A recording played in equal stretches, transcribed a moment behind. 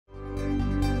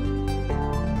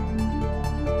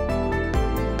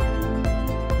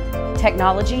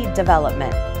technology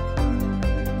development.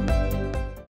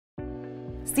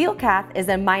 SealCath is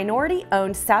a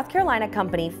minority-owned South Carolina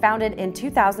company founded in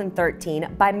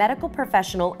 2013 by medical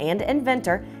professional and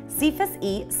inventor Cephas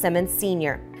E. Simmons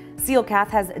Sr. SealCath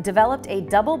has developed a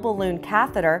double balloon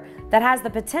catheter that has the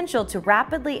potential to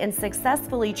rapidly and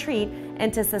successfully treat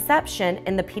intussusception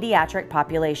in the pediatric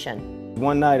population.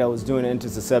 One night I was doing an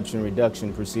intussusception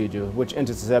reduction procedure, which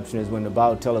intussusception is when the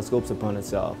bowel telescopes upon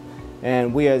itself.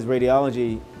 And we as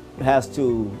radiology has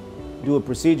to do a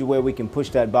procedure where we can push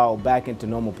that bowel back into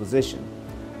normal position.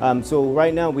 So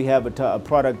right now we have a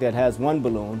product that has one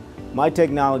balloon. My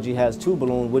technology has two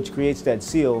balloons, which creates that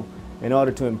seal in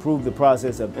order to improve the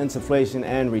process of insufflation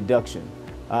and reduction,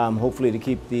 hopefully to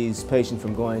keep these patients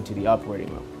from going to the operating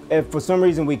room. If for some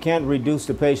reason we can't reduce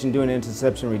the patient doing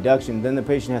intussusception reduction, then the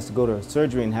patient has to go to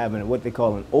surgery and have what they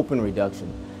call an open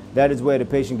reduction. That is where the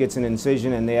patient gets an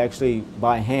incision and they actually,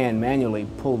 by hand, manually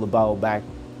pull the bowel back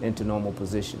into normal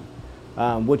position,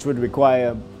 which would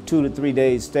require 2 to 3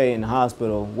 days stay in the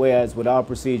hospital, whereas with our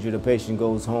procedure, the patient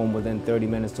goes home within 30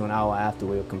 minutes to an hour after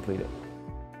we have completed.